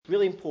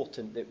really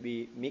important that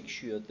we make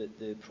sure that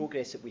the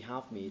progress that we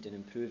have made in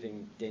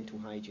improving dental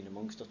hygiene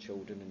amongst our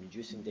children and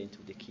reducing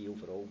dental decay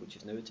overall, which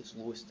is now at its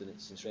lowest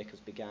since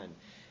records began,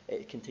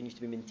 it continues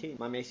to be maintained.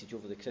 My message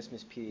over the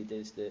Christmas period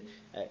is that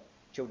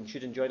children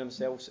should enjoy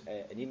themselves,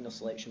 and even their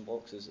selection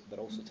boxes, but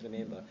also to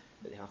remember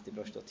that they have to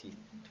brush their teeth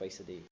twice a day.